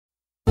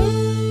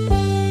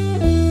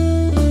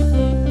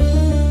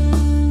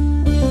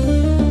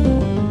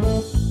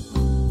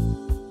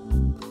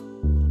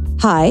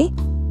Hi,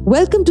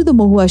 welcome to the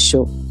Mohua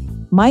show.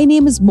 My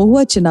name is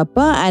Mohua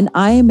Chinappa and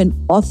I am an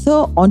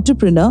author,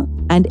 entrepreneur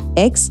and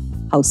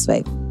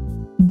ex-housewife.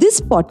 This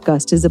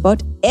podcast is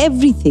about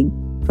everything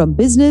from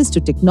business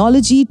to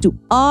technology to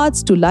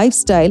arts to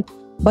lifestyle,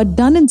 but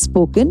done and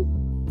spoken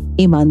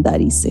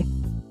ईमानदारी से.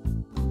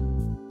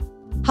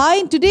 Hi,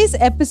 in today's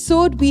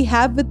episode, we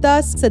have with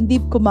us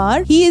Sandeep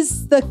Kumar. He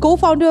is the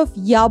co-founder of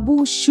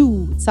Yabu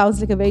Shoe. It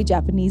sounds like a very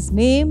Japanese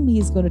name.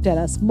 He's going to tell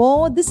us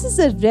more. This is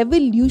a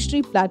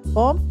revolutionary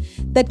platform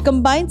that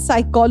combines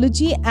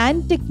psychology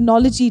and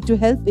technology to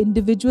help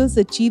individuals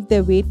achieve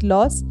their weight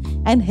loss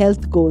and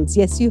health goals.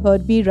 Yes, you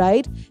heard me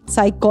right.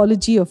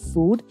 Psychology of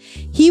food.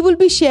 He will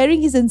be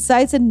sharing his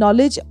insights and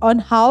knowledge on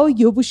how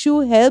Yabu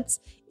Shoe helps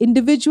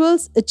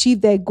individuals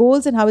achieve their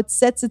goals and how it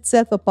sets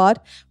itself apart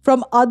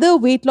from other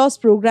weight loss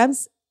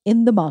programs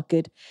in the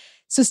market.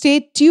 So stay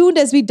tuned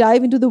as we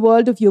dive into the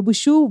world of Yabu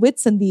Shoe with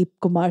Sandeep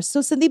Kumar.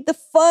 So Sandeep, the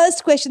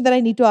first question that I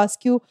need to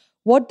ask you,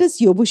 what does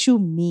Yabu Shoe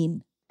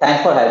mean?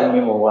 Thanks for having me,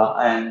 Mohua.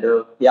 And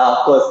of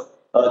course,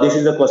 this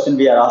is a question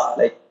we are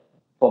asked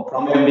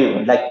from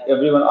everyone. Like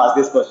everyone asks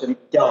this question,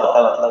 क्या होता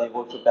है मतलब ये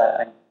हो चुका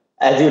है?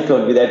 And as you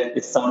told me that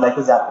it sounds like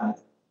it's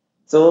Japanese.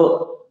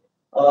 So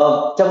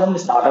जब हम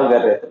स्टार्टअप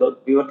कर रहे थे तो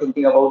we were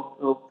thinking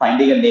about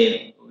finding a name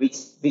which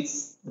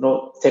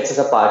sets us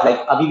apart. Like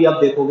अभी भी आप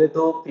देखोगे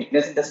तो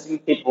फिटनेस इंडस्ट्री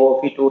फिट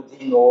हो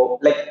जिम हो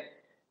लाइक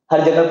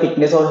हर जगह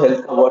फिटनेस और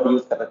हेल्थ का वर्ड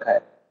यूज कर रखा है.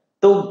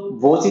 तो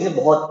वो चीजें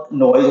बहुत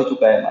नॉइज हो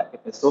चुका है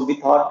मार्केट में. सो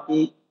वी थॉट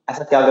कि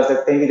ऐसा क्या कर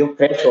सकते हैं कि जो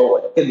फ्रेश हो,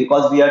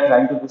 because we are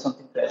trying to do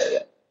something fresh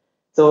here.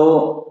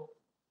 So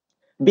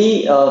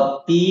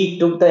we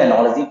took the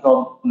analogy from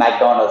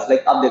McDonald's.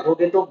 Like आप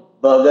देखोगे तो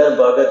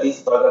burger this,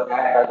 burger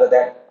that,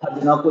 हर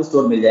जगह आपको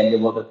स्टोर मिल जाएंगे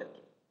burger करके.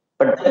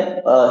 But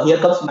then here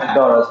comes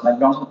McDonald's.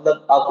 McDonald's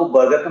मतलब आपको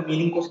burger का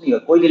मीनिंग कुछ नहीं है,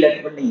 कोई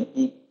रिलेटेबल नहीं है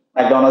कि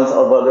McDonald's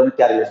और burger में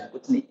क्या रिलेशन,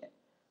 कुछ नहीं है.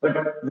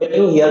 But when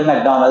you hear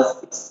McDonald's,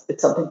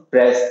 it's something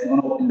fresh,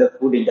 in the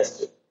food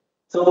industry.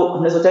 So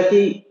हमने सोचा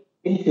कि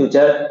in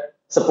future,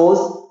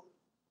 suppose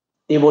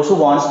if Osho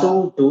wants to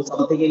do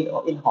something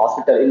in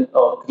hospital,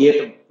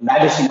 create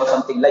medicine or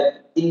something like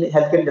in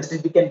healthcare industry,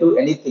 we can do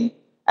anything.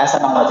 ऐसा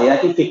ना होना चाहिए ना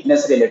कि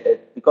fitness related,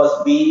 because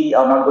we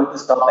are not going to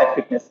stop at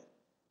fitness.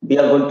 We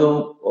are going to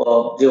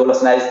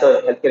revolutionize the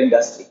healthcare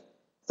industry.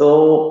 So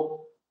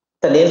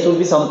the name should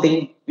be something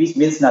which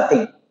means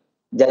nothing.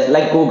 Just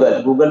like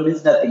Google. Google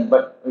means nothing,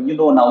 but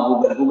now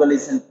Google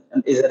is an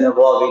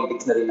evolving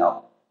dictionary now.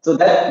 So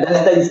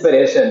that's the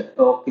inspiration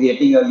of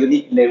creating a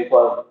unique name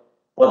for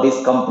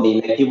this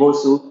company like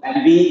Kibosu,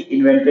 and we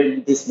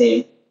invented this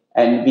name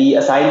and we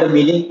assigned the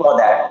meaning for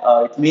that.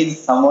 It means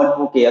someone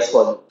who cares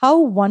for you. How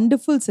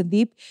wonderful,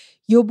 Sandeep.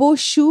 Yabu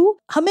Shoe,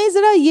 हमें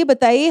जरा ये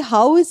बताइए,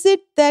 how is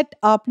it that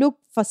आप लोग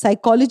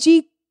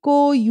psychology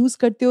को use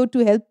करते हो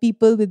to help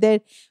people with their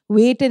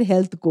wait and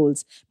health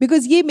goals?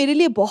 Because ये मेरे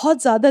लिए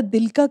बहुत ज्यादा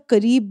दिल का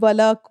करीब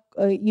वाला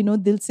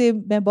दिल से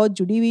मैं बहुत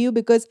जुड़ी हुई हूँ.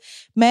 बिकॉज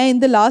मैं in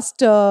the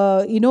last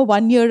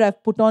 1 year I've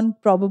put on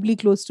probably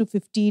close to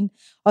 15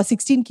 or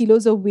 16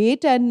 kilos of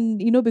weight,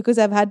 and because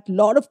I've had a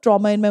lot of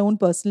trauma in my own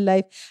personal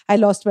life. I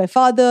lost my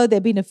father. There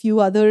have been a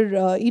few other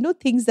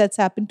things that's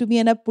happened to me,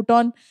 and I've put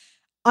on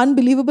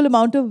unbelievable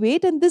amount of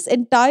weight, and this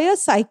entire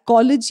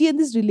psychology and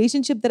this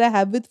relationship that I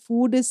have with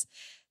food is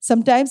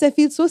sometimes I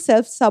feel so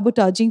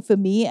self-sabotaging for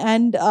me.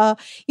 And,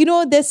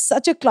 there's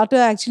such a clutter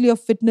actually of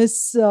fitness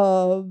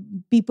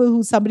people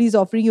who somebody's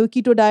offering you a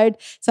keto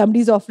diet,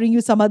 somebody's offering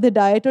you some other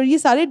diet, और ये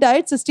सारे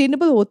diet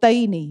sustainable होता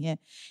ही नहीं है,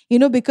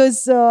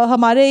 because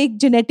हमारे एक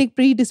genetic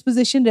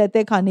predisposition रहते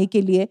हैं खाने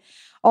के लिए.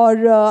 और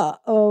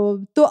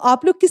तो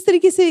आप लोग किस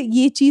तरीके से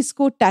ये चीज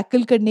को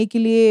टैकल करने के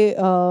लिए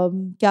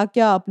क्या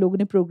क्या आप लोगों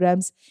ने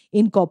प्रोग्राम्स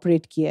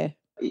इनकॉर्पोरेट किया है?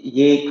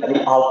 ये खाली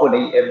आपको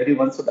नहीं,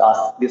 everyone should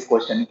ask this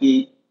question कि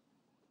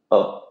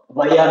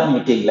व्हाई आर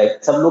मीटिंग.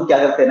 लाइक सब लोग क्या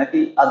करते हैं ना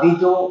कि अभी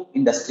जो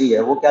इंडस्ट्री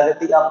है वो क्या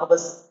करती है, आपको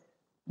बस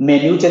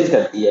मेन्यू चेंज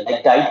करती है.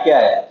 लाइक डाइट क्या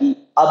है कि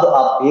अब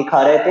आप ये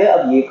खा रहे थे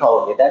अब ये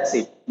खाओगे, दैट्स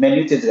इट.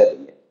 मेन्यू चेंज कर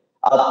रही है,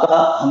 आपका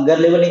हंगर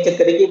लेवल नहीं चेक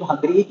करेगी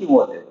हंगरी ही क्यों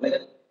होते हो. लाइक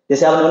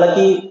जैसे आपने बोला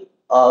कि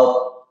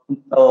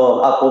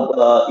आपको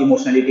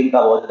इमोशनल ईटिंग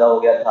का बहुत ज्यादा हो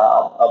गया था,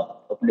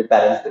 अब अपने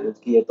पेरेंट्स पे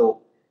किए तो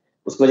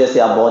उसकी वजह से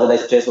आप बहुत ज्यादा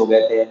स्ट्रेस हो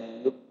गए थे,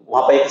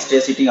 वहां पर एक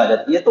स्ट्रेस ईटिंग आ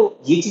जाती है. तो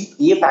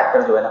ये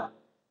फैक्टर जो है ना,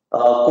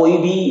 कोई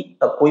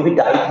भी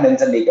डाइट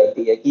मेंशन नहीं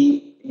करती है कि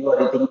you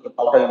are eating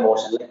out of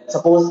emotion.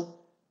 Suppose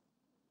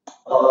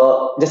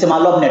जैसे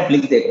मान लो आप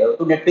नेटफ्लिक्स देख रहे हो,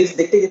 तो नेटफ्लिक्स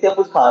देखते देखते आप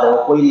कुछ खा रहे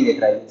हो, कोई नहीं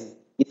देख रहा है,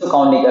 इसको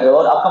काउंट नहीं कर रहे हो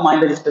और आपका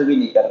माइंड रजिस्टर भी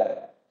नहीं कर रहा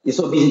है,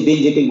 इसको बिंज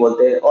ईटिंग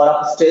बोलते हैं. और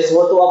आप स्ट्रेस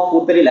हो तो आप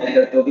फूड पे रिलाई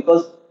करते हो,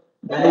 बिकॉज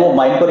देन वो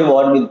माइंड को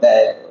रिवॉर्ड मिलता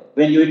है.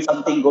 When you eat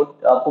something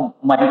good आपको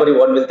माइंड को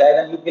रिवॉर्ड मिलता है,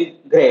 देन यू फील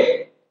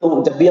ग्रेट.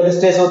 तो जब भी आप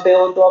स्ट्रेस होते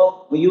हो तो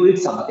आप you eat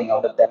something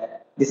out of that.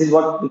 This is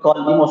what we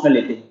call emotional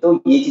eating. तो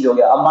ये चीज हो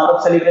गया. अब मान लो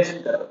सेलिब्रेशन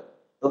कर रहे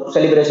हो तो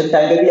सेलिब्रेशन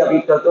टाइम पे भी आप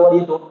ईट करते हो और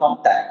ये don't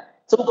count time.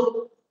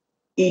 So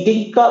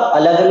eating का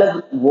अलग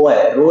अलग वो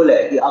है, रोल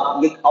है कि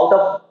आप ये आउट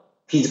ऑफ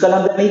फिजिकल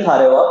हंगर नहीं खा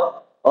रहे हो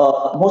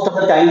आप, most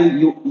of the time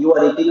you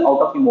are eating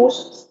out of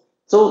emotions.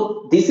 So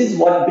this is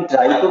what we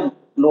try to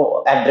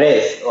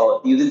address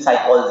using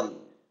psychology.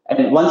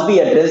 And once we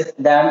address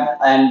them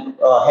and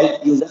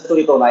help users to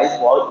recognize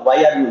why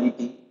are you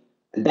eating,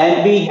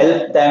 then we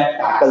help them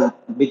tackle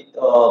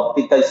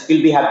with the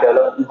skill we have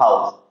developed in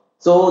house.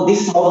 So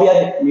this is how we are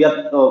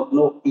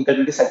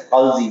integrating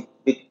psychology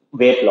with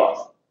weight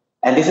loss,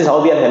 and this is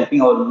how we are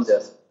helping our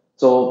users.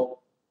 So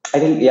I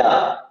think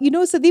yeah.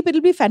 Sandeep, it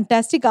will be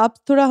fantastic, आप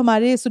थोड़ा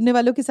हमारे सुनने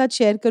वालों के साथ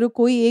share करो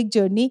कोई एक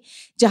जर्नी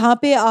जहाँ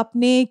पे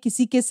आपने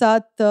किसी के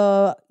साथ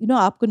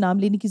आपको नाम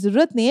लेने की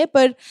ज़रूरत नहीं है,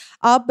 पर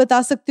आप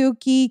बता सकते हो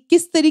कि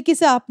किस तरीके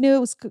से आपने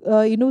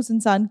उस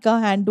इंसान का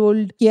हैंड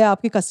होल्ड किया,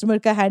 आपके कस्टमर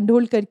का हैंड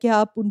होल्ड करके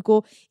आप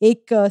उनको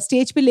एक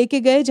स्टेज पे लेके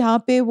गए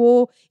जहाँ पे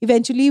वो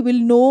eventually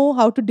will know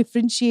how to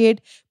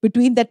differentiate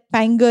between that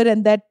पैंगर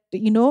and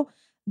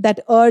that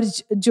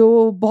अर्ज जो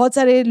बहुत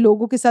सारे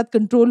लोगों के साथ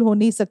कंट्रोल हो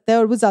नहीं सकता है,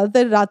 और वो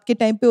ज्यादातर रात के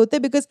टाइम पे होते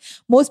हैं because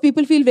most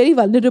people feel very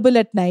vulnerable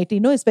at night,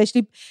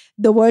 specially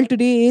the world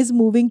today is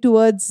moving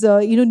towards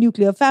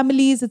nuclear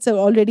families. It's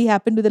already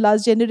happened with the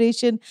last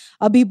generation.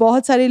 अभी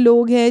बहुत सारे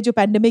लोग हैं जो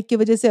पैंडेमिक की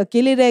वजह से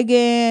अकेले रह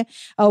गए हैं,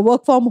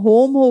 वर्क फ्रॉम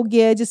होम हो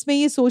गया है जिसमें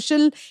ये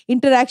सोशल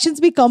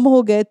इंटरेक्शंस भी कम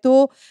हो गए.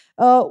 तो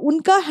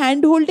उनका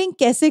हैंड होल्डिंग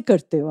कैसे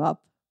करते हो आप?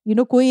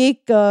 कोई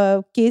एक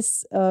केस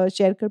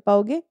शेयर कर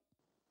पाओगे?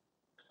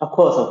 Of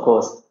course, of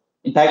course.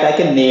 In fact, I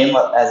can name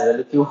as well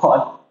if you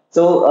want.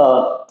 So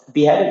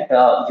we had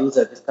a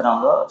user जिसका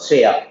नाम था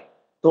श्रेया.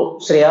 तो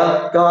श्रेया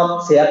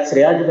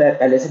जो है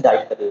पहले से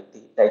डाइट कर रही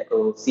थी, like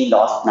she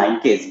lost 9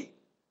 kg,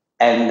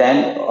 and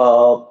then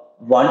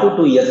 1 to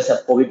 2 years जैसे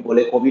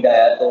कोविड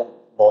आया तो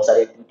बहुत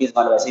सारे एक्टिविटीज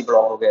मान वैसे ही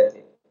ब्लॉक हो गए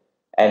थे,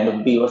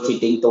 एंड वी वर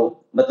सीटिंग. तो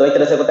मतलब एक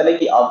तरह से पता नहीं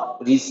कि अब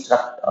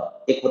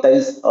रिस्ट्रक्ट एक होता है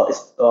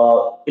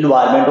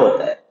इन्वायरमेंट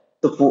होता है.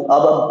 तो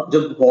अब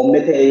जब होम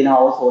में थे इन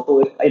हाउस हो तो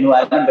एक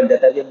एनवायरनमेंट बन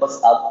जाता है कि बस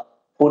आप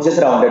फूड से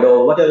सराउंडेड हो.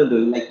 What are you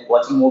doing, like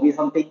watching movie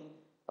something,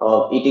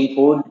 eating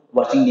food,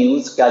 watching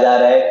news, क्या जा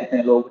रहा है,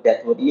 कितने लोग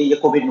डेथ हो रही है. ये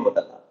कोविड में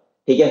होता था,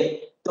 ठीक है.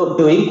 तो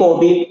ड्यूरिंग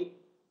कोविड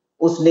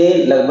उसने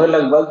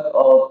लगभग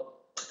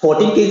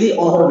 14 केजी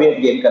और वेट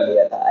गेन कर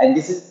लिया था. And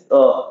this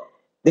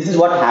is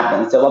what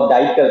happens जब आप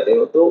डाइट करते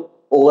हो तो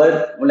ओवर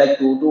लाइक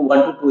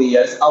 1 to 2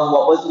 years आप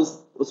वापस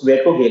उस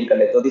वेट को गेन कर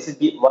लेते हो. This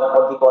is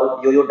what we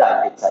call yo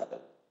dieting cycle.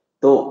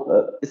 तो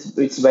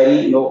it's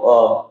very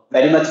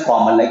very much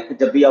common. Like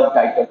जब भी आप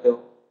डाइट करते हो,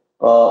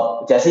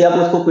 जैसे ही आप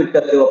उसको क्विट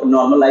करते हो, अपने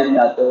नॉर्मल लाइफ में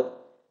आते हो,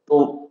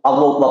 तो आप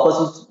वो वापस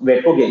उस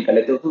वेट को गेन कर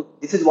लेते हो. तो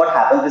this is what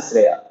happens with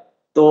Shreya.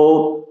 तो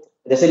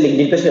जैसे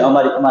लिंक्डइन पे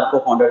हमारे को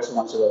फाउंडर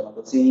सुमांशु वर्मा,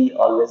 तो सी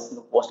always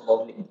post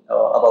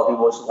about he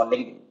works on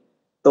LinkedIn.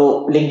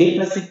 तो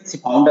लिंक्डइन पे she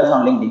found us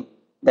on LinkedIn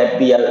that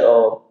we are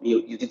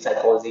using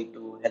psychology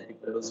to help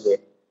people lose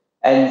weight,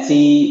 and she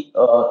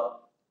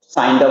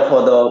signed up for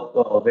the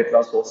weight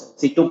loss course.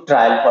 She took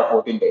trial for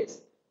 14 days,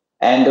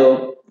 and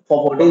for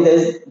 14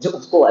 days जो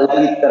उसको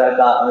अलग एक तरह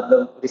का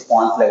मतलब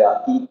response लगा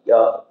कि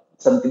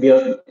something we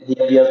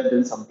are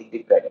doing something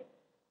different.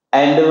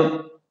 And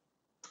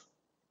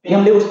फिर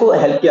हमने उसको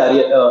हेल्प किया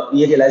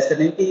ये रियलाइज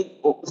करने की.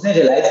 उसने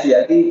रियलाइज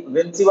किया कि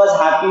when she was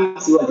happy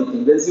she was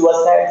eating, when she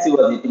was sad she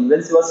was eating,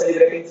 when she was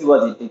celebrating she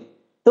was eating.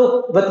 तो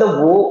मतलब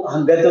वो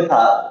हंगर जो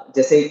था,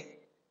 जैसे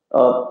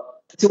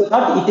she was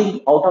not eating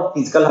out of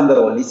physical hunger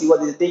only, she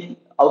was eating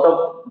out of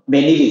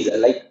many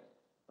reasons. Like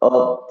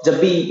जब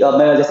भी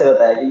मैंने जैसे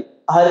बताया कि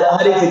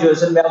हर एक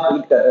सिचुएशन में आप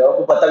ईट कर रहे हो,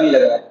 आपको पता भी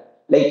लग रहा है.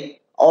 लाइक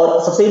और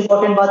सबसे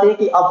इम्पोर्टेंट बात है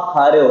कि आप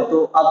खा रहे हो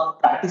तो आप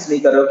प्रैक्टिस नहीं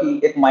कर रहे हो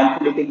कि एक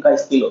माइंडफुल ईटिंग का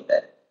स्किल होता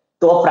है.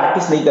 तो आप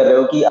प्रैक्टिस नहीं कर रहे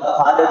हो कि आप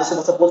खा रहे हो, जैसे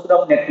सपोज करो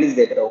आप नेटफ्लिक्स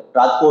देख रहे हो,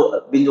 रात को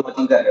बिंज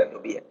वॉचिंग कर रहे हो जो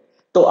भी है,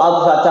 तो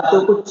आप चाहते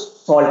हो कुछ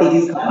सॉल्टी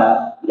चीज खाना.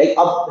 लाइक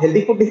आप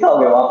हेल्दी फूड नहीं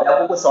खाओगे वहां पे,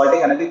 आपको कुछ सॉल्टी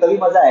खाना है, तभी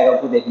मजा आएगा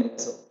आपको देखने में.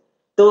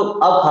 तो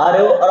आप खा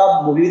रहे हो और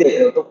आप मूवी देख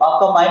रहे हो, तो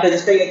आपका माइंड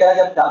रजिस्टर ये करेगा कि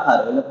आप क्या खा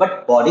रहे हो,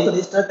 बट बॉडी तो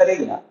रजिस्टर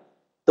करेगी ना.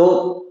 तो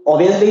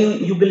obviously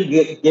you will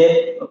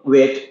get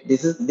wait.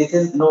 This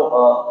is no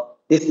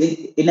this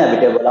is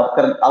inevitable.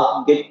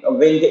 आप गेट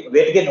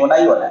वेट गेन होना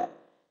ही होना है.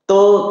 तो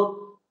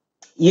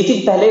ये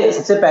चीज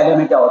सबसे पहले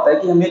हमें क्या होता है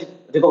कि हमें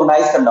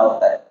रिकॉग्नाइज करना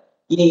होता है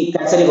कि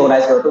कैसे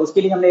रिकॉग्नाइज करो. तो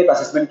उसके लिए हमने एक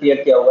असेसमेंट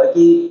क्रिएट किया हुआ है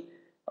कि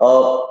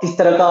किस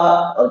तरह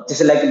का,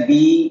 जैसे like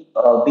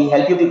B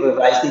help you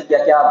recognise कि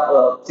क्या क्या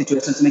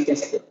सिचुएशंस में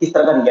किस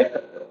तरह का रिएक्ट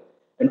करते हो.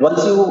 And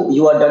once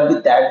you are done with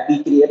that, we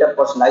create a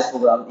personalised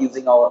programme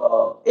using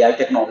our AI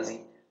technology.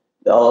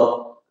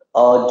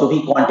 और जो भी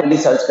कंटेंट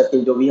रिसर्च करके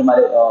जो भी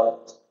हमारे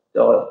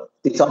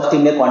रिसर्च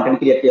टीम ने कंटेंट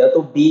क्रिएट किया,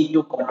 तो B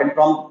to content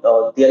from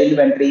there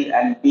inventory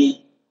and B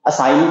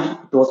assign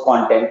those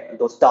content,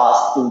 those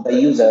tasks to the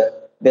user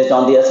based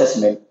on the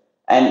assessment.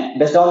 And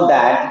based on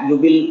that, you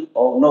will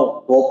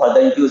go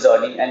further into your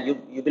journey, and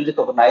you will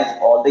recognize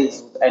all the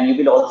issues, and you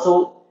will also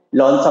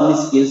learn some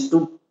skills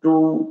to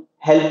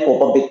help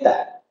cope up with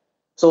that.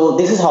 So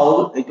this is how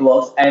it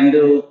works. And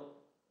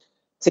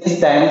since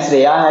then,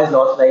 Shreya has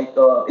lost like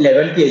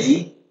 11 kg,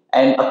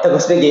 and अब तक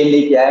उसने gain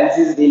नहीं किया, and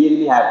she is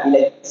really happy.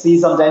 Like she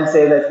sometimes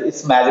say that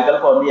it's magical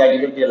for me. I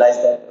didn't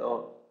realize that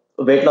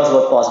weight loss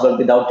was possible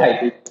without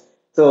dieting.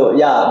 So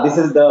yeah, this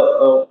is the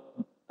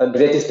a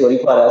great story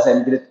for us,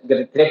 and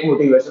great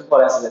motivation for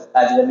us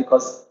as well,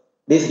 because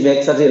This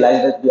makes us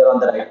realize that we are on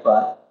the right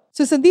path.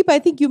 So, Sandeep, I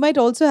think you might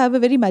also have a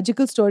very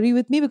magical story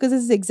with me because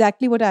this is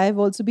exactly what I have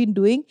also been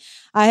doing.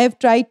 I have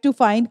tried to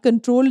find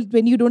control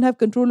when you don't have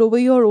control over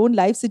your own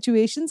life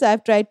situations. I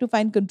have tried to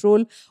find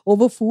control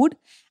over food,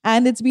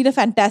 and it's been a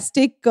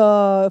fantastically,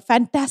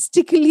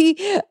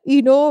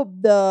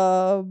 the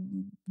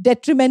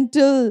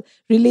detrimental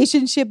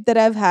relationship that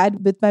I've had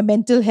with my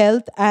mental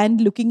health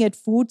and looking at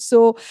food. So,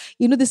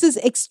 this is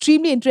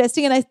extremely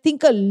interesting, and I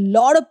think a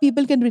lot of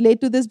people can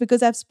relate to this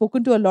because I've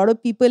spoken to a lot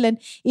of people, and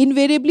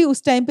invariably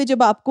उस time पे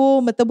जब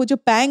आपको मतलब वो जो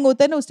पैंग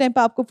होता है ना, उस टाइम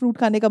पे आपको फ्रूट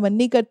खाने का मन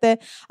नहीं करता है,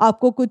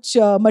 आपको कुछ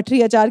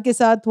मठरी अचार के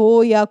साथ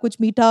हो या कुछ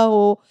मीठा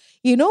हो,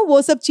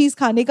 वो सब चीज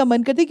खाने का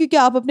मन करता है क्योंकि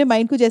आप अपने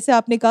माइंड को, जैसे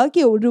आपने कहा,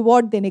 कि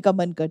रिवॉर्ड देने का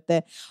मन करता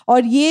है।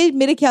 और ये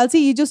मेरे ख्याल से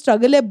ये जो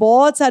स्ट्रगल है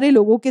बहुत सारे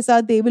लोगों के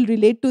साथ, they will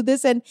relate to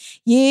this, and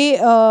ये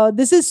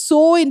this is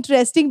so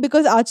interesting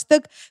because आज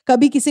तक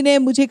कभी किसी ने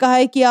मुझे कहा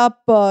है कि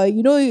आप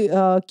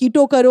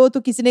कीटो करो, तो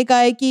किसी ने कहा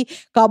है कि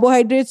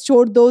कार्बोहाइड्रेट्स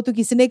छोड़ दो, तो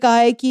किसी ने कहा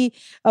है कि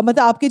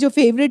मतलब आपके जो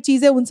फेवरेट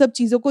चीज है उन सब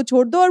चीजों को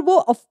छोड़ दो, और वो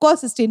ऑफ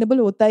कोर्स सस्टेनेबल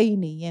होता ही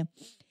नहीं है।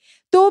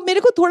 तो मेरे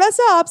को थोड़ा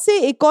सा आपसे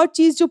एक और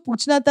चीज जो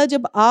पूछना था,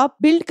 जब आप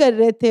बिल्ड कर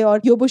रहे थे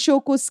और योबो शो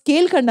को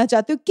स्केल करना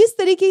चाहते हो, किस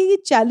तरीके की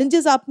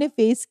चैलेंजेस आपने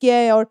फेस किया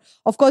है, और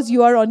of course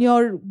you are on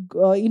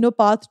your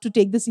path to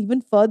take this even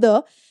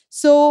further.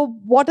 So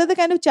what are the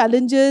kind of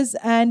challenges,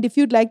 and if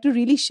you'd like to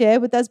really share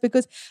with us,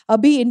 because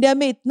अभी India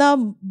में इतना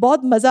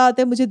बहुत मजा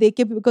आता है मुझे देख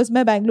के, बिकॉज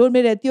मैं बैंगलोर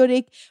में रहती हूँ और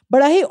एक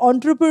बड़ा ही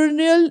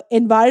एंटरप्रेन्योरियल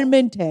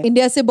एनवायरनमेंट है।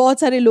 इंडिया से बहुत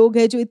सारे लोग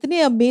हैं जो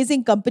इतने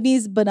अमेजिंग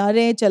कंपनीज बना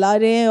रहे हैं, चला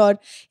रहे हैं, और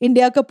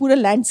इंडिया का पूरा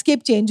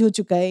लैंडस्केप चेंज हो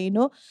चुका है,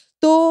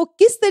 तो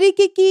किस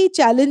तरीके की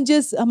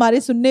चैलेंजेस, हमारे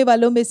सुनने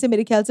वालों में से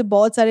मेरे ख्याल से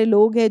बहुत सारे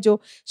लोग हैं जो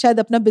शायद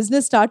अपना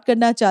बिजनेस स्टार्ट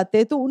करना चाहते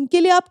हैं, तो उनके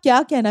लिए आप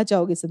क्या कहना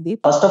चाहोगे Sandeep?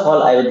 First of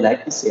all I would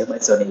like to share my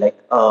journey, like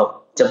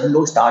जब हम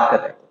लोग स्टार्ट कर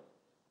रहे थे,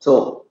 so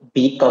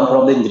we come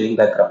from the engineering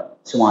background,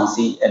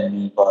 Shivanshi and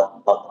me और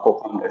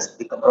co-founders,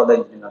 we come from the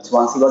engineering.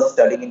 Shivanshi was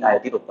studying in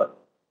IIT Ropar,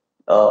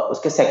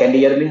 उसके second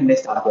year में हमने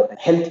स्टार्ट किया था।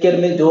 हेल्थ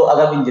केयर में जो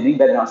अगर इंजीनियरिंग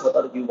बैकग्राउंड से होता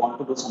है, you want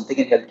to do something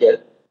in health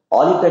care,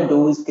 all you can do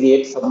is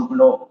create some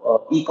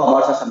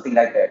e-commerce और समथिंग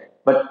लाइक दैट।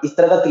 बट इस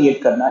तरह का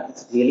क्रिएट करना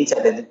is really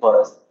challenging for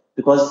us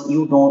because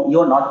you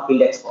are not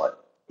field expert,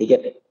 ठीक है।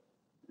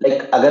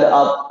 Like अगर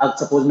आप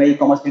suppose मैं ई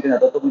कॉमर्स नहीं करना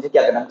था, तो मुझे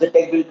क्या करना है, मुझे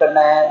टेक बिल्ड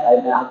करना है, I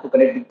have to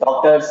connect with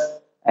doctors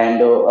and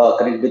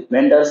connect with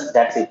vendors,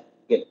 that's it,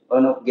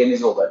 game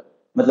is over.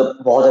 मतलब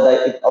बहुत ज्यादा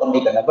और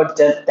नहीं करना।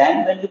 But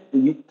then when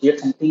you create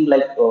something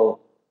like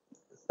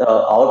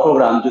our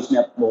programme, जिसमें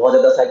आप बहुत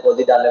ज्यादा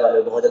साइकोलॉजी डालने वाले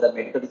हो, बहुत ज्यादा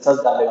मेडिकल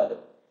रिसर्च डालने वाले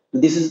हो,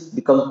 this is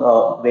become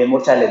way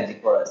more challenging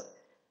for us.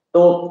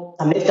 तो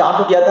हमने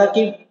स्टार्ट किया था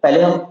कि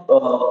पहले हम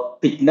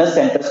फिटनेस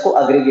सेंटर्स को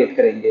अग्रीगेट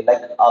करेंगे।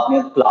 लाइक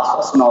आपने क्लास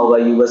पास सुना होगा,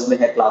 यूएस में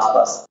है class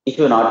pass, if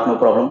you not know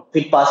problem,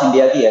 fit pass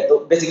India की है। तो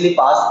बेसिकली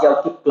पास क्या,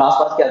 क्लास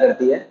पास क्या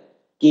करती है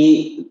कि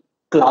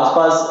class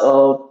pass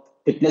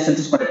fitness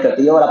centres connect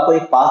करती है और आपको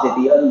एक पास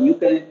देती है, और you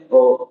can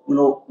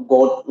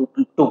go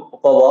to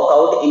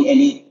workout in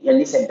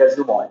any centres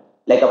you want.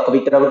 Like आप कभी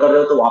ट्रैवल कर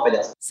रहे हो तो वहां पे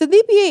जा सकते।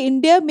 संदीप, ये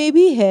इंडिया में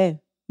भी है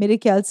मेरे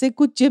ख्याल से,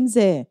 कुछ जिम्स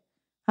है।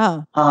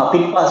 हाँ हाँ,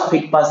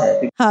 फिट पास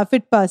है। हाँ,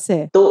 फिट पास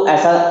है। तो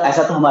ऐसा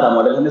ऐसा तो हमारा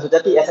मॉडल, हमने सोचा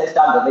कि ऐसा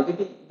स्टार्ट करते हैं,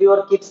 क्योंकि we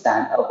were kids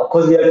time, of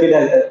course we are kid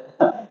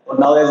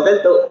now as well.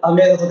 तो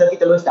हमने सोचा कि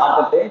चलो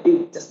स्टार्ट करते हैं, we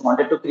just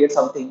wanted to create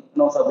something,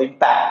 some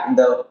impact in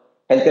the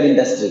health care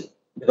industry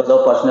because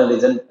of personal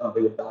reason,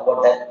 we will talk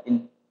about that in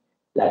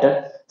letter.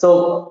 सो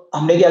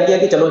हमने क्या किया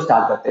कि चलो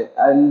स्टार्ट करते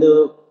हैं, एंड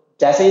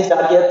जैसे ही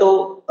स्टार्ट किया तो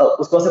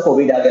उसको से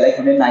कोविड आ गया। लाइक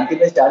हमने 19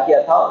 में स्टार्ट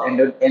किया था,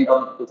 एंड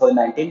ऑफ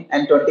 2019,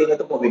 एंड 20 में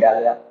तो कोविड आ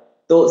गया,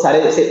 तो सारे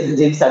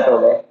जिम स्टार्ट हो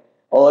गए।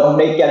 और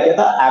हमने क्या किया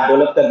था, ऐप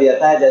डेवलप कर दिया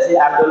था। जैसे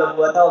ऐप डेवलप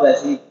हुआ था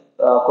वैसे ही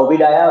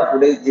कोविड आया और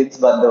पूरे जिम्स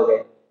बंद हो गए।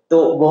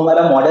 तो वो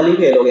हमारा मॉडल ही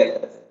फेल हो गया एक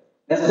तरह से।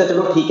 मैं सोचा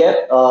चलो ठीक है,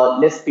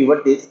 लेट्स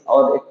पिवट दिस,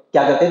 और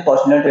क्या करते हैं,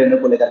 पर्सनल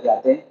ट्रेनर को लेकर के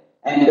आते हैं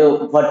एंड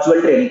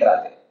वर्चुअल ट्रेनिंग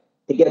कराते हैं,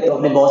 ठीक है। तो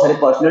हमने बहुत सारे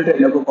पर्सनल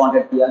ट्रेनर को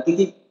कॉन्टेक्ट किया,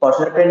 क्योंकि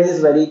personal training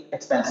is very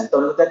expensive. तो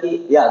हमने सोचा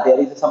कि या देयर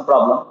इज सम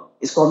प्रॉब्लम,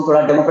 इसको हम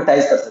थोड़ा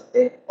डेमोक्रेटाइज कर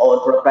सकते हैं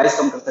और थोड़ा प्राइस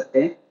कम कर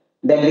सकते हैं,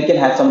 then we can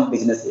have some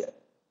business here.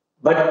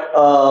 But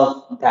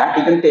that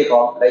didn't take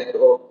off. Like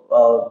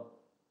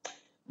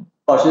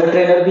personal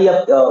trainer भी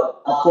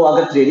आपको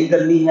अगर ट्रेनिंग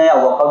करनी है या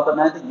वर्कआउट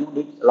करना है, तो you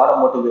need lot of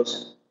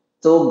motivation.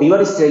 So we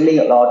were struggling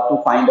a lot to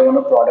find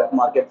product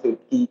market fit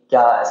की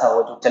क्या ऐसा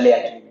हो जो चले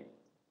एक्चुअली में।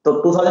 तो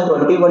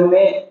 2021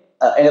 में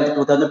end of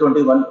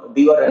 2021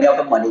 we were running out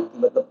of money,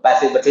 मतलब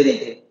पैसे बचे नहीं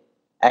थे,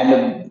 and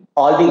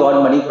all we got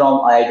money from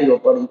IIT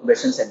Ropar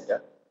incubation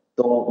centre.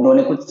 तो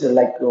उन्होंने कुछ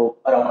लाइक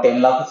अराउंड 10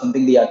 लाख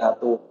समथिंग दिया था,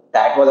 तो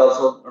that was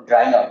also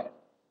drawing out.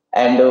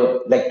 And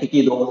like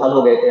क्योंकि 2 साल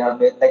हो गए थे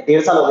हमें, लाइक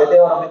 1.5 साल हो गए थे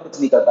और हमें कुछ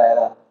नहीं कर पाया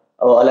था,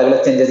 अलग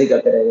अलग चेंजेस ही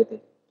करते रह गए थे।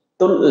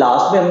 तो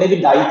लास्ट में हमने भी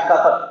डाइट का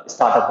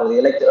स्टार्टअप कर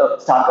दिया, लाइक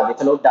स्टार्ट कर दिया,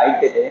 चलो डाइट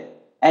देते हैं,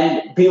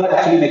 and we were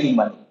actually making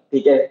money,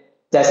 ठीक है।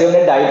 जैसे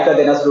उन्हें डाइट का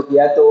देना शुरू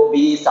किया, तो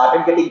वी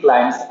स्टार्टेड गेटिंग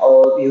क्लाइंट्स,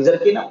 और यूजर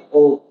की ना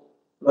वो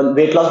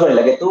वेट लॉस होने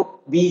लगे। तो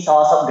we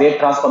saw some great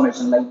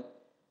transformation,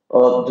 like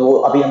जो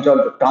अभी हम जो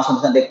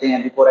ट्रांसफॉर्मेशन देखते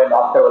हैं बिफोर एंड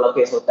आफ्टर वाला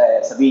केस होता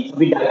है, सभी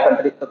सभी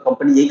डायरेक्ट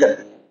कंपनी यही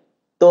करती है।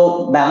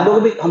 तो मैं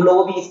हम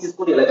लोगों भी इस चीज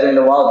को रियलाइज करने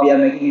लगा, we are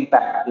making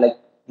impact, like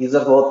user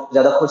बहुत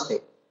ज्यादा खुश थे।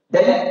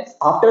 देन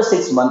आफ्टर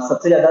 6 मंथ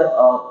सबसे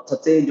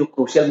जो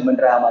क्रूशियल मोमेंट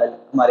रहा हमारे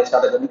हमारे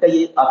स्टार्टअप जर्नी का,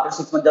 ये आफ्टर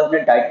 6 मंथ जब हमने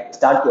डाइट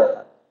स्टार्ट किया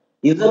था,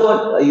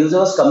 user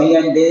was coming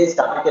and they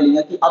started telling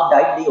कि अब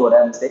डाइट नहीं हो रहा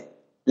है हमसे।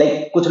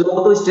 लाइक कुछ लोगों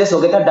को तो स्ट्रेस हो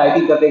गया था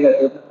डाइटिंग करते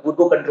करते, फूड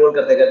को कंट्रोल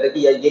करते करते कि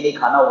ये नहीं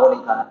खाना वो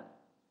नहीं खाना।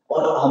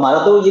 और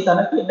हमारा तो ये था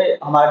ना कि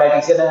हमारा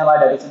डाइटिशियन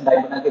डाइट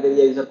बना के दे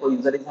दिया यूजर को,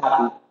 यूजर इज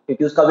हैप्पी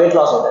क्योंकि उसका वेट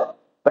लॉस हो रहा है।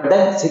 बट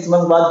देन 6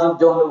 मंथ बाद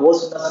जो हमने वो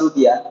सुनना शुरू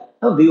किया,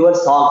 तो वी वर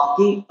शॉक्ड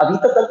कि अभी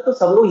तक तो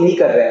सब लोग यही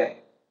कर रहे हैं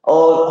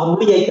और हम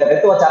भी यही कर रहे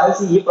हैं, तो अचानक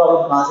से ये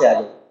प्रॉब्लम कहाँ से आ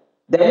गई।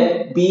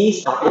 देन वी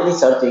स्टार्टेड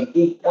रिसर्चिंग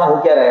कि क्या हो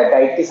क्या रहा है,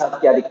 डाइट के साथ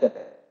क्या दिक्कत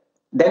है।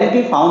 देन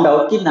वी फाउंड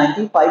आउट कि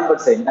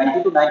 95%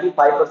 90 to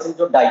 95%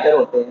 जो डाइटर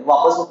होते हैं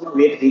वापस अपना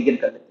वेट रीगेन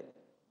कर लेते हैं।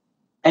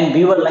 And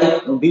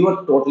we were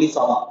totally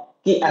shocked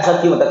कि ऐसा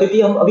क्यों होता है,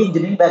 क्योंकि हम अभी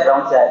इंजीनियरिंग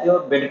बैकग्राउंड से आए थे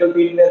और मेडिकल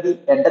फील्ड में अभी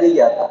एंटर ही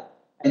किया था।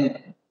 And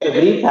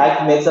every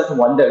fact makes us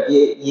wonder कि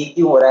ये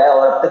क्यों हो रहा है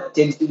और अब तक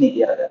चेंज क्यों नहीं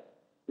किया गया।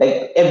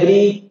 Like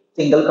every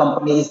single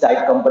company is diet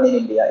company in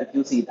India, if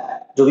you see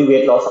that, जो भी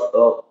वेट लॉस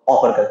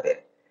ऑफर करते हैं।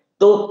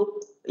 तो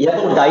या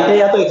तो डाइट है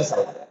या तो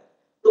एक्सरसाइज है।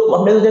 तो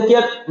हमने सोचा कि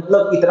यार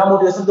मतलब इतना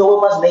मोटिवेशन तो लोगों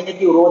के पास नहीं है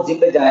कि वो रोज जिम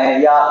पे जाए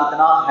या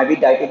इतना हैवी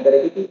डाइटिंग करे,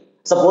 क्योंकि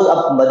सपोज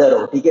आप मदर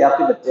हो, ठीक है,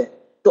 आपके बच्चे हैं,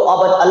 तो आप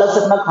अलग से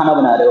अपना खाना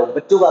बना रहे हो,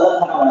 बच्चों का अलग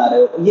खाना बना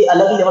रहे हो, ये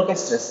अलग ही लेवल का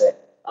स्ट्रेस है।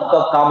 आपका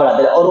काम बढ़ा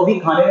दे रहा है और वो भी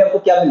खाने में आपको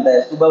क्या मिलता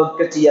है, सुबह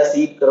उठकर चिया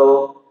सीड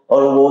करो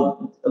और वो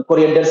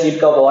कोरिएंडर सीड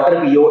का वाटर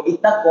पियो,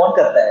 इतना कौन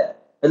करता है।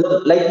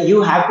 मतलब like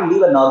you have to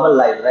live a normal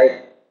life,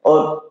 right.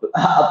 और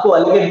आपको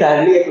अलग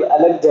एंटायरली एक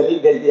अलग जर्नी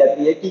भेज दी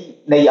जाती है कि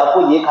नहीं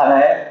आपको ये खाना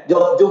है,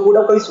 जो जो फूड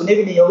आप कभी सुने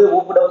भी नहीं होगे वो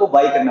फूड आपको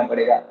बाई करना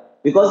पड़ेगा,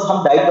 बिकॉज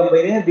हम डाइट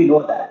कंपनी में we know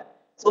that.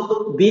 So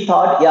we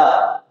thought या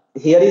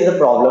here is the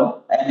problem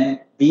and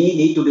we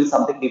need to do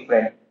something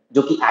different,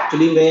 जो कि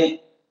एक्चुअली में ये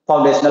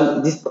फाउंडेशनल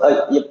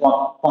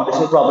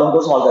प्रॉब्लम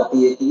को सॉल्व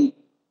करती है कि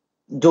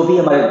जो भी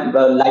हमारे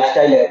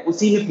लाइफस्टाइल है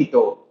उसी में फिट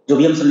हो, जो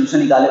भी हम सोल्यूशन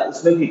निकाले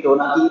उसमें फिट हो,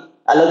 ना कि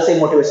अलग से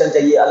मोटिवेशन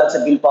चाहिए, अलग से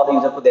बिल पावर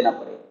यूजर को देना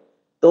पड़े।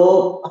 तो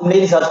हमने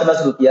रिसर्च करना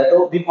शुरू किया, तो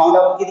वी फाउंड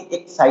आउट कि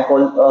एक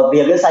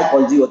बिहेवियर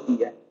साइकोलॉजी होती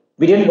है।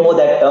 We didn't know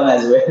that term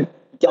as well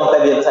क्या होता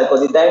है बिहेवियर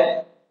साइकोलॉजी।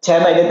 दैट 6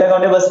 महीने तक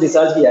हमने बस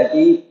रिसर्च किया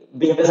कि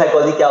बिहेवियर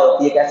साइकोलॉजी क्या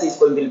होती है, कैसे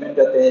इसको इम्प्लीमेंट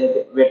करते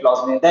हैं वेट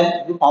लॉस में। Then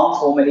we found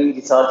so many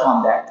research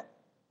on that.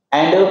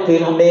 And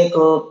फिर हमने एक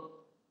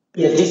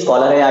पीएचडी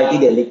स्कॉलर है आईटी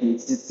दिल्ली की,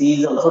 she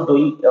is also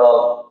doing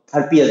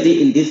her PhD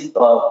in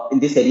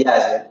this area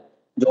as well,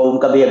 जो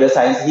उनका बिहेवियर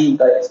साइंस ही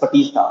उनका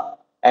एक्सपर्टीज था।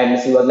 And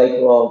she was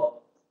like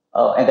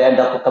at the end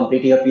of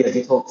completing her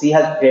PhD, so she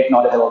has great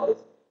knowledge about this.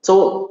 So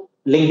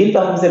LinkedIn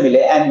पर हमसे मिले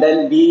and then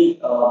we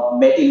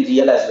met in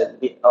real as well.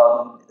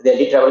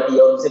 Delhi travel किया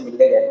और उनसे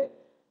मिलने गए।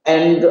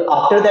 And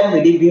after that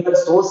meeting, we were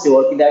so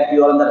sure that we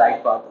were on the right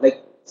path. Like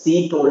she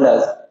told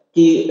us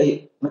कि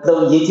मतलब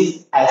ये चीज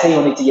ऐसे ही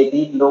होनी चाहिए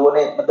थी, लोगों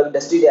ने मतलब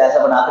इंडस्ट्री ने ऐसा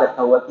बना के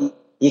रखा हुआ कि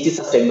ये चीज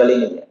सस्टेनेबल ही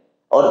नहीं है।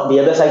 और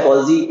बिहेवियर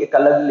साइकोलॉजी एक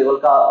अलग लेवल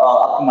का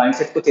आपके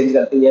माइंडसेट को चेंज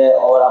करती है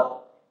और आप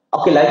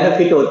आपकी लाइफ में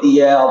फिट होती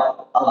है। आप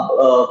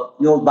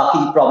जो बाकी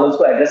प्रॉब्लम्स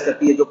को एड्रेस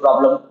करती है, जो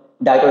प्रॉब्लम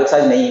डाइट और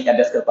एक्सरसाइज नहीं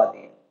एड्रेस कर पाती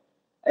है।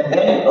 एंड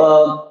देन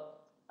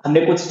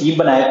हमने कुछ टीम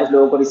बनाया, कुछ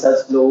लोगों को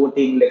रिसर्च लोगों को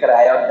टीम लेकर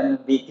आया और then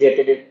we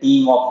created a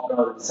team of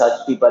research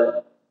people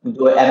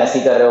जो एमएससी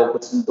कर रहे हो,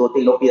 कुछ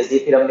 2-3 लोग पीएचडी।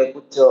 फिर हमने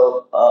कुछ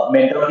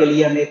मेंटर के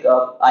लिए हमने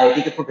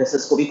आईआईटी के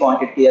प्रोफेसर्स को भी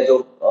कांटेक्ट किया जो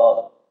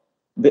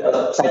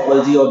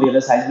साइकोलॉजी और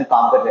बिहेवियर साइंस में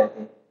काम कर रहे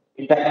थे।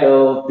 In fact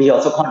we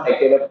also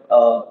contacted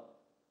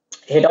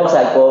head of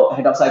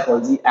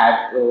psychology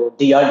at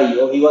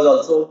DRDO. He was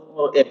also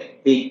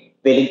being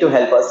willing to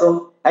help us. So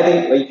I think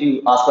if you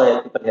ask for help,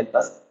 people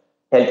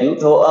help you.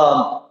 So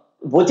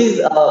वो चीज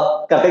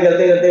करते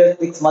करते करते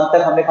 6 मंथ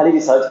तक हमने खाली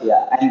रिसर्च किया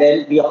and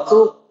then we also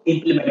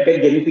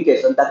implemented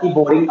gamification, ताकि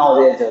बोरिंग ना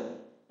हो जाए जर्नी।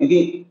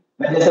 क्योंकि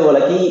मैंने जैसे बोला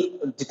कि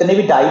जितने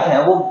भी डाइट हैं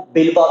वो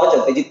बिल पावर पे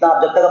चलते हैं, जितना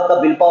जब तक आपका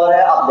बिल पावर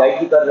है आप डाइट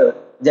ही कर रहे हो,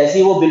 जैसे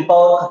ही वो बिल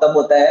पावर खत्म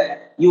होता है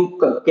you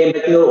came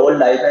back to your old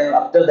life and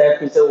after that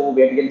फिर से वो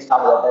वेट गेन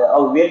स्टार्ट हो जाता है।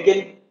 और वेट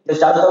गेन जब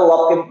स्टार्ट होता है वो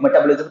आपके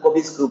मेटाबॉलिज्म को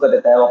भी स्क्रू कर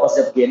देता है, वापस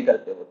जब गेन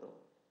करते हो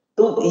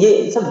तो ये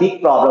it's a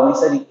big problem,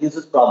 it's a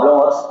huge problem.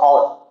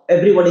 और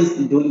everyone is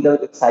doing the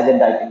exercise and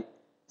dieting.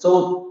 So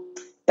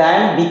then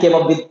we came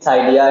up with this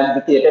idea and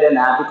we created an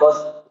app, because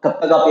कब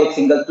तक आप एक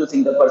सिंगल टू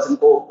सिंगल पर्सन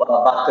को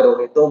बात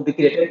करोगे। तो we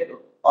created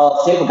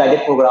self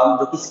guided programme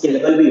जो कि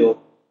स्केलेबल भी हो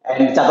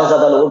एंड ज्यादा से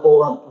ज्यादा लोगों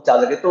को हम पहुंचा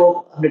सके। तो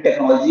हमने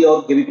टेक्नोलॉजी और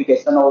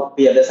गेमिफिकेशन और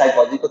बिहेवियर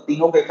साइकोलॉजी को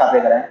तीनों को एक साथ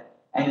लेकर आए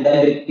and then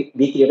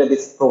we created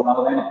this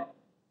programme. And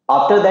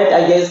after that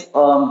I guess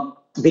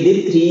within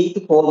 3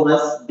 to 4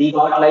 months we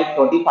got like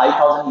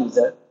 25,000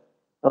 users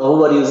who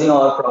were using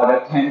our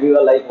product, and we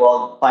were like,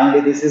 wow, finally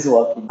this is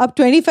working. अब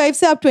 25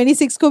 से आप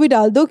 26 को भी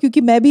डाल दो,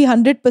 क्योंकि मैं भी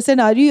 100%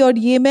 आ रही हूँ। और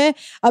ये मैं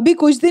अभी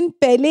कुछ दिन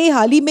पहले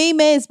हाल ही में ही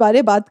मैं इस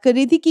बारे बात कर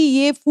रही थी कि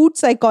ये फूड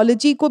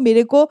साइकोलॉजी को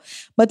मेरे को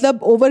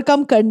मतलब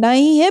ओवरकम करना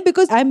ही है,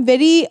 because I am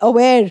very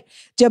aware.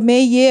 जब मैं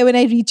ये when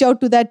I reach out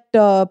to that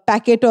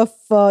packet of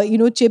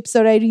chips,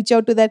 और I reach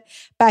out to that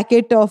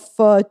packet of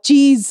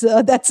चीज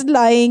दैट्स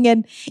लाइंग,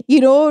 एंड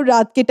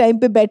रात के टाइम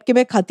पे बैठ के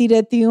मैं खाती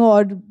रहती हूँ,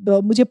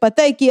 और मुझे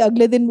पता है कि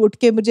अगले दिन उठ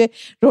के मुझे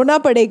रोना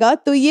पड़ेगा।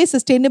 तो ये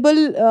sustainable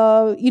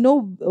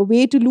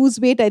way to lose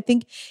weight, I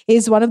think,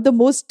 is one of the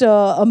most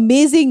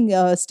amazing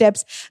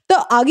steps. तो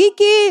आगे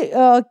के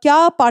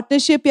क्या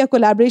पार्टनरशिप या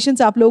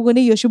कोलैबोरेशंस आप लोगों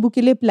ने योशिबू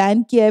के लिए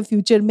प्लान किया है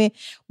फ्यूचर में,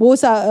 वो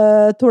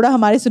थोड़ा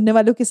हमारे सुनने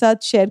वालों के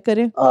साथ शेयर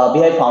करें। We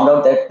have found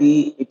out that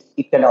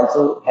it can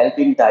also help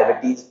in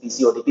diabetes,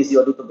 PCOD.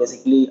 PCOD तो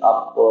basically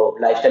आप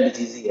lifestyle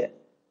disease ही है,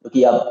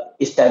 क्योंकि अब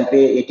इस टाइम पे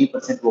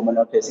 80% women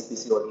are facing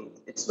PCOD.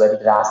 It's very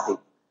drastic.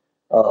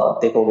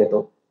 देखोगे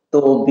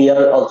तो we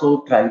are also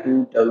trying to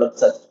develop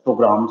such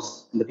programs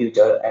in the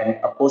future,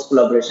 and of course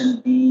collaboration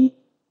we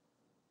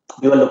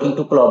were looking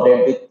to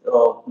collaborate with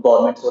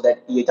government so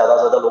that ये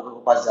ज़्यादा लोगों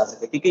के पास जा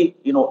सके,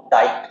 क्योंकि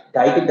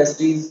diet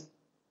industries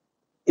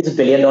it's a $1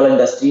 billion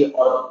industry,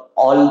 or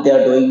all they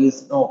are doing is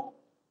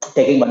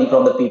taking money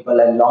from the people,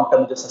 and long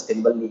term जो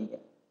sustainable नहीं है,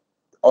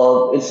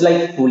 और it's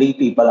like fooling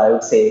people, I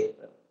would say.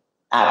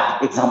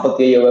 Act example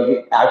तो ये होगा कि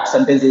act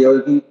sentence ये होगा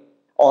कि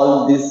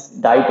all this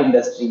diet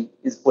industry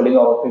is fooling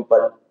our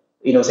people,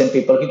 innocent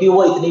people, क्योंकि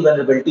वो इतनी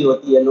vulnerability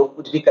होती है, लोग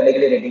कुछ भी करने के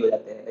लिए रेडी हो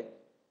जाते हैं।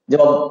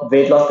 जब अब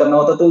वेट लॉस करना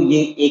होता है तो ये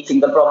एक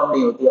सिंगल प्रॉब्लम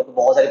नहीं होती है, आपको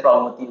बहुत सारी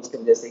प्रॉब्लम होती है उसकी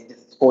वजह से,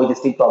 कोई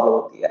डिस्टिंक्ट प्रॉब्लम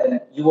होती है, and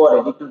you are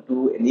ready to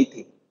do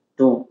anything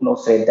to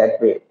save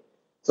that weight.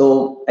 So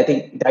I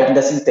think diet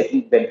industry is taking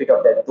benefit of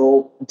that. तो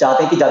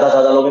चाहते हैं कि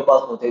ज्यादा लोगों के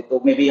पास होते, तो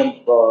मे बी हम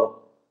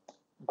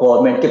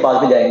गवर्नमेंट के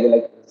पास भी जाएंगे,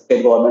 लाइक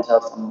स्टेट गवर्नमेंट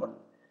और someone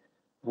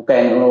who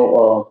can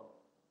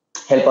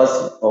help us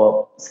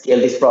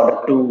scale this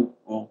product to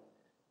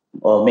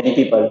many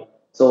people.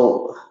 So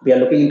we are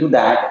looking into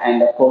that,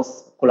 and of course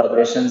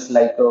collaborations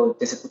like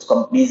जैसे कुछ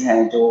companies हैं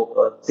जो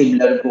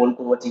similar goal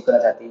को achieve करना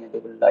चाहती हैं,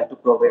 they will like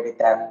to collaborate with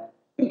them,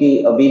 क्योंकि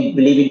we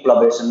believe in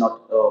collaboration,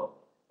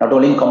 not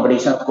only in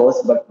competition, of course,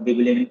 but we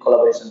believe in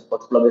collaboration,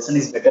 because collaboration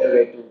is better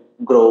way to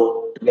grow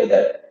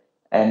together,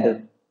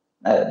 and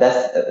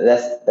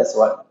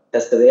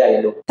that's the way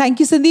I look.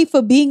 Thank you, Sandeep,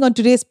 for being on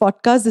today's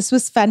podcast. This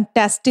was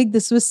fantastic.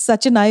 This was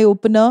such an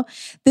eye-opener.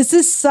 This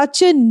is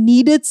such a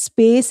needed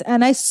space,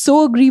 and I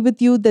so agree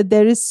with you that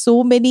there is so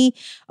many,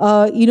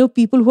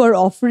 people who are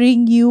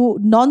offering you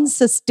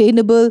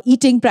non-sustainable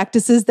eating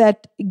practices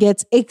that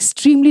gets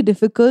extremely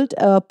difficult.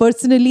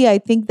 Personally, I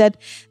think that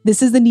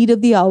this is the need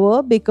of the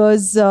hour,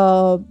 because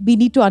we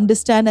need to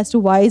understand as to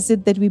why is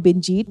it that we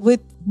binge eat.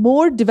 With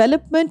more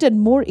development and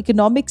more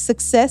economic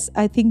success,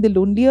 I think the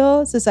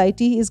lonelier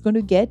society is going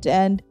to get,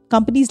 and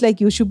companies like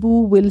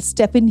Yoshibu will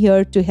step in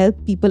here to help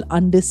people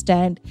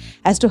understand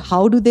as to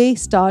how do they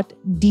start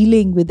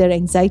dealing with their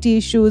anxiety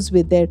issues,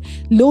 with their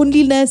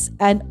loneliness,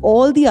 and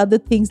all the other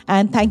things.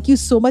 And thank you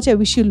so much. I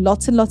wish you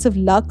lots and lots of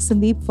luck,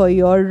 Sandeep, for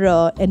your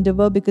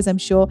endeavor, because I'm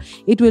sure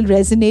it will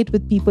resonate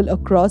with people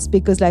across,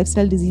 because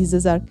lifestyle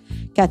diseases are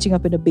catching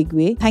up in a big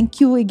way.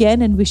 Thank you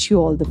again, and wish you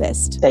all the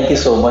best. Thank you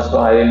so much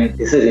for having me.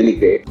 This is really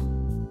great.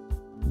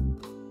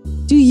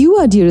 To you,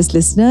 our dearest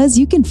listeners,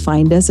 you can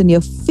find us on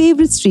your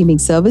favorite streaming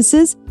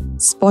services,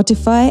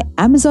 Spotify,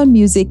 Amazon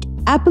Music,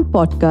 Apple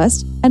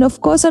Podcast, and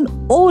of course on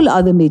all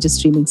other major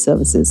streaming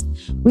services.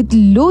 With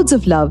loads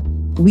of love,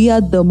 we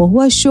are The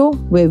Mohua Show,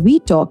 where we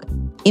talk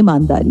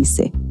ईमानदारी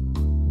से.